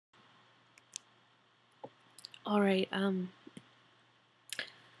Alright,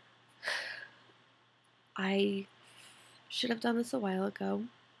 I should have done this a while ago.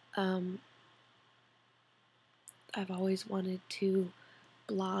 Um, I've always wanted to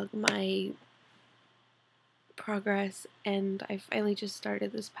blog my progress, and I finally just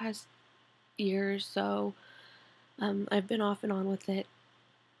started this past year or so. I've been off and on with it.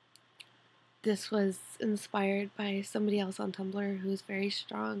 This was inspired by somebody else on Tumblr who's very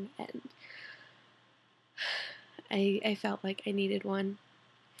strong, and I felt like I needed one.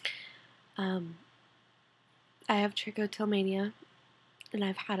 Um, I have trichotillomania, and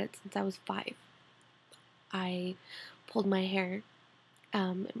I've had it since I was 5. I pulled my hair,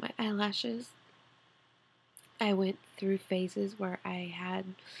 and my eyelashes. I went through phases where I had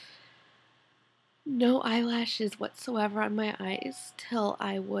no eyelashes whatsoever on my eyes till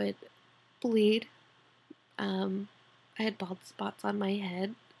I would bleed. I had bald spots on my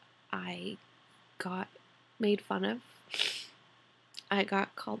head. I got made fun of. I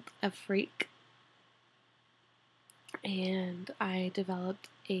got called a freak. And I developed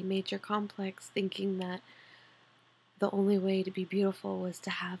a major complex thinking that the only way to be beautiful was to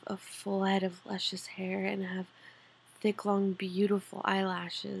have a full head of luscious hair and have thick, long, beautiful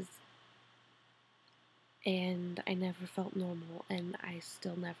eyelashes. And I never felt normal, and I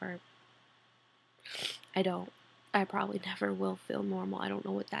still never, I don't, I probably never will feel normal. I don't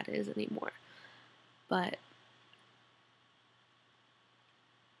know what that is anymore. But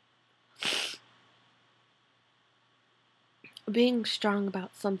being strong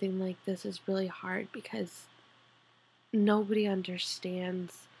about something like this is really hard because nobody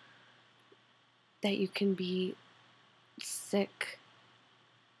understands that you can be sick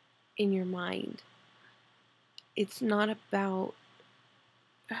in your mind. It's not about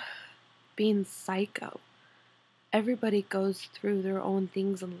being psycho. Everybody goes through their own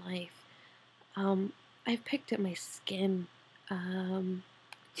things in life. I've picked at my skin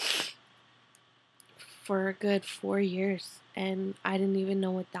for a good 4 years, and I didn't even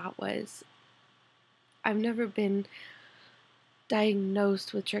know what that was. I've never been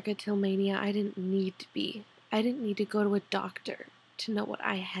diagnosed with trichotillomania. I didn't need to be. I didn't need to go to a doctor to know what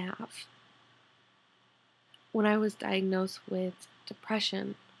I have. When I was diagnosed with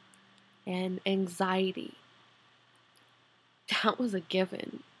depression and anxiety, that was a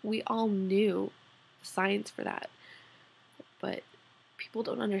given. We all knew the signs for that, but people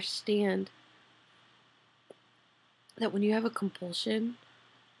don't understand that when you have a compulsion,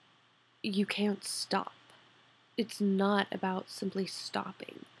 you can't stop. It's not about simply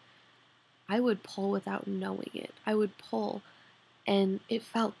stopping. I would pull without knowing it. I would pull, and it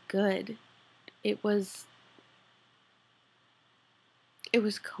felt good. It was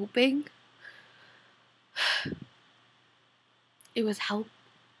coping. It was help.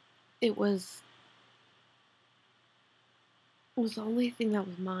 It was the only thing that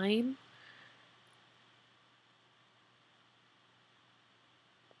was mine.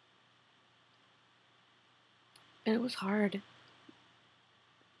 And it was hard.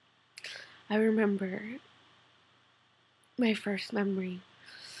 I remember my first memory.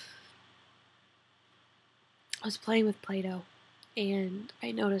 I was playing with Play-Doh, and I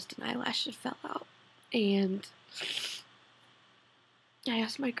noticed an eyelash had fell out. And I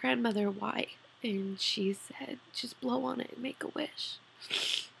asked my grandmother why, and she said, just blow on it and make a wish.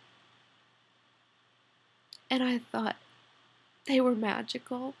 And I thought they were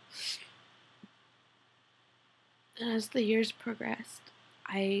magical. And as the years progressed,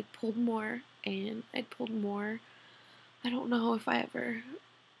 I pulled more, and I pulled more. I don't know if I ever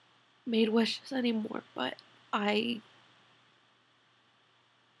made wishes anymore, but I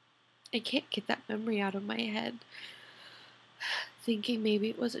can't get that memory out of my head. Thinking maybe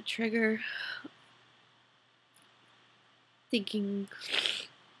it was a trigger. Thinking,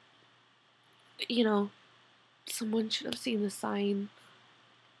 someone should have seen the sign.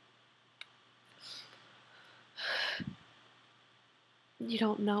 You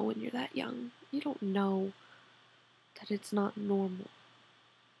don't know when you're that young. You don't know that it's not normal.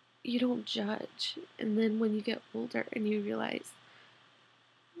 You don't judge. And then when you get older and you realize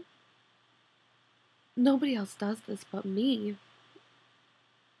nobody else does this but me,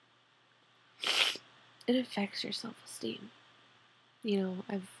 it affects your self-esteem.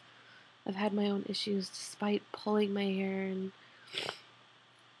 I've had my own issues despite pulling my hair and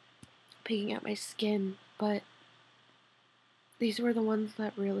picking at my skin, but these were the ones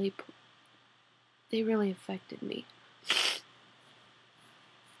that really affected me.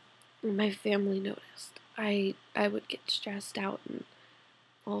 And my family noticed. I would get stressed out, and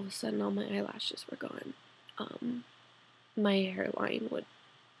all of a sudden all my eyelashes were gone. My hairline would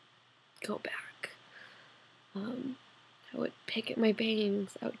go back. Um, I would pick at my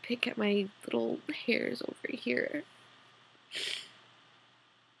bangs. I would pick at my little hairs over here.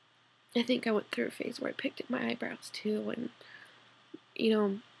 I think I went through a phase where I picked at my eyebrows too, and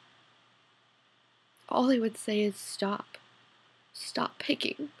all they would say is stop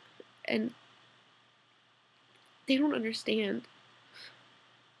picking, and they don't understand.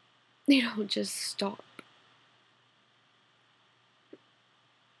 They don't just stop.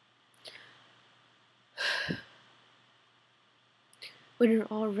 When you're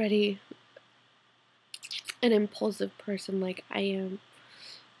already an impulsive person like I am,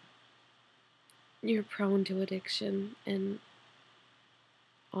 you're prone to addiction, and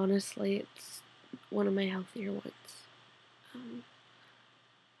honestly, it's one of my healthier ones. Um,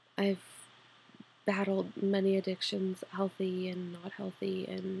 I've battled many addictions, healthy and not healthy,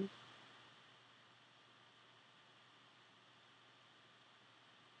 and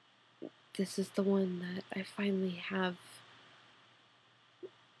this is the one that I finally have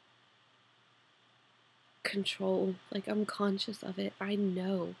control. Like, I'm conscious of it. I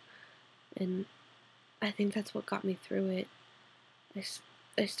know. And I think that's what got me through it.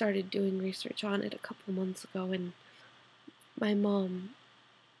 I started doing research on it a couple months ago, and my mom,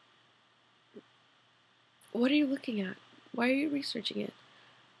 what are you looking at? Why are you researching it?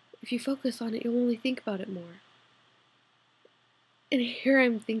 If you focus on it, you'll only think about it more. And here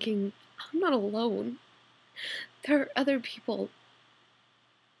I'm thinking, I'm not alone. There are other people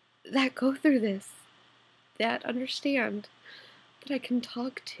that go through this, that understand, that I can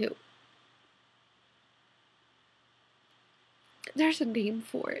talk to. There's a name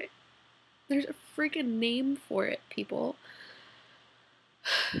for it. There's a freaking name for it, people.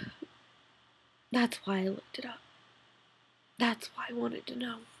 That's why I looked it up. That's why I wanted to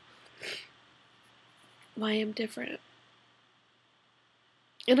know why I'm different.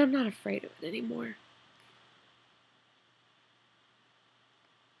 And I'm not afraid of it anymore.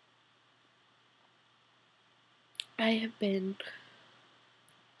 I have been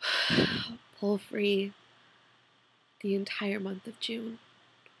pull free the entire month of June.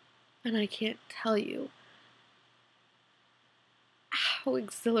 And I can't tell you how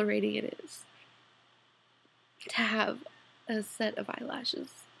exhilarating it is to have a set of eyelashes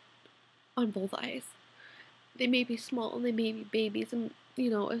on both eyes. They may be small and they may be babies, and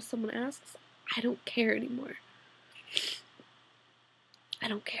if someone asks, I don't care anymore. I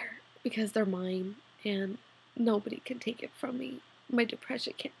don't care because they're mine and nobody can take it from me. My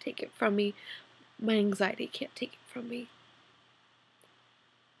depression can't take it from me. My anxiety can't take it from me.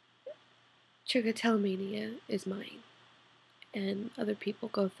 Trichotillomania is mine, and other people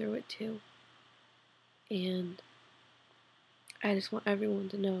go through it too. And I just want everyone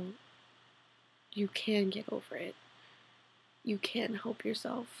to know you can get over it. You can help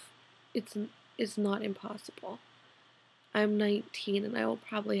yourself. It's not impossible. I'm 19 and I will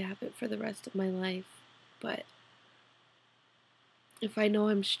probably have it for the rest of my life, but if I know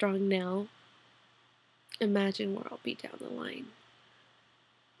I'm strong now, imagine where I'll be down the line.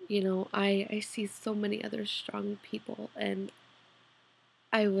 I see so many other strong people, and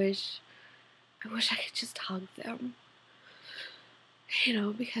I wish I could just hug them.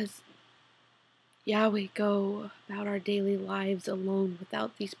 Because yeah, we go about our daily lives alone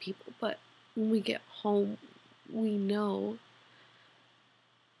without these people, but when we get home, we know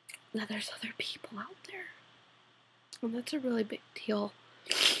that there's other people out there. And that's a really big deal.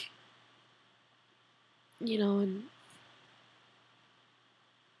 And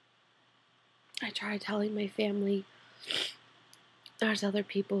I try telling my family there's other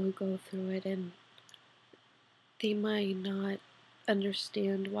people who go through it, and they might not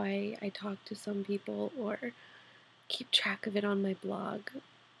understand why I talk to some people or keep track of it on my blog,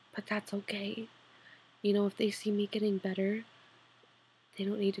 but that's okay. If they see me getting better, they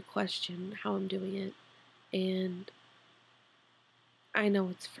don't need to question how I'm doing it, and I know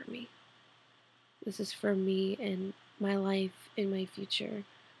it's for me. This is for me and my life and my future,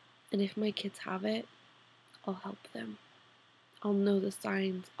 and if my kids have it, I'll help them. I'll know the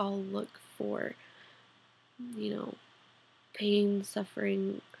signs. I'll look for, pain,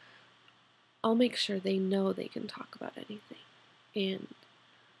 suffering. I'll make sure they know they can talk about anything. And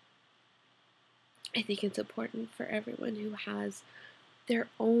I think it's important for everyone who has their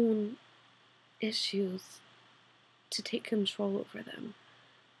own issues to take control over them.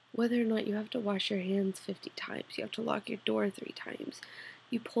 Whether or not you have to wash your hands 50 times, you have to lock your door 3 times,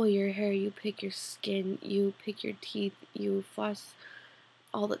 you pull your hair, you pick your skin, you pick your teeth, you floss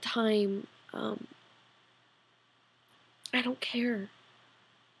all the time. I don't care.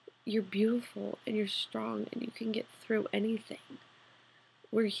 You're beautiful and you're strong and you can get through anything.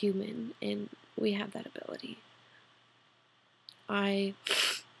 We're human and we have that ability. I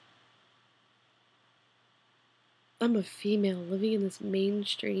I'm a female living in this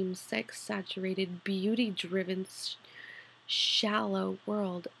mainstream, sex-saturated, beauty-driven, shallow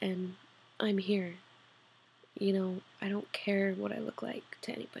world, and I'm here. I don't care what I look like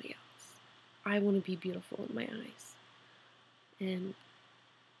to anybody else. I want to be beautiful in my eyes. And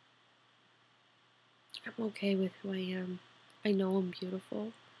I'm okay with who I am. I know I'm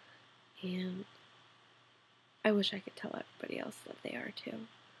beautiful, and I wish I could tell everybody else that they are too.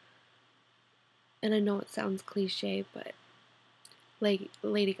 And I know it sounds cliche, but Lady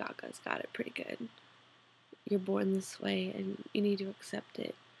Gaga's got it pretty good. You're born this way, and you need to accept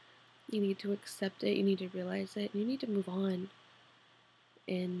it. You need to accept it, you need to realize it, and you need to move on.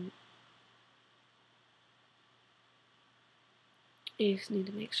 And you just need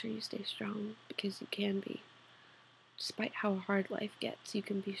to make sure you stay strong, because you can be. Despite how hard life gets, you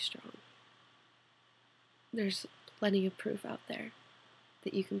can be strong. There's plenty of proof out there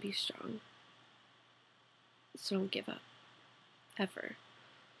that you can be strong. So don't give up. Ever.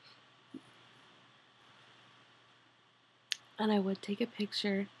 And I would take a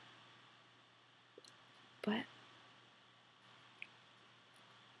picture, but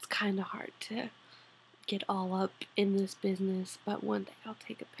it's kind of hard to get all up in this business. But one day I'll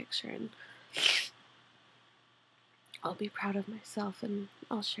take a picture and I'll be proud of myself and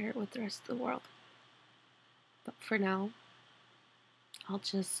I'll share it with the rest of the world. But for now, I'll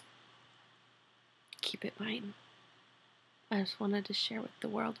just keep it mine. I just wanted to share with the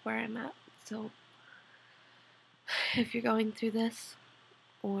world where I'm at. So if you're going through this,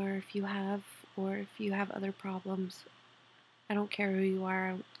 or if you have other problems, I don't care who you are. I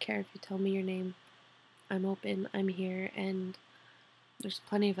don't care if you tell me your name. I'm open. I'm here, and there's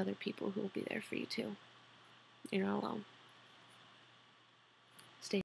plenty of other people who will be there for you too. You're not alone.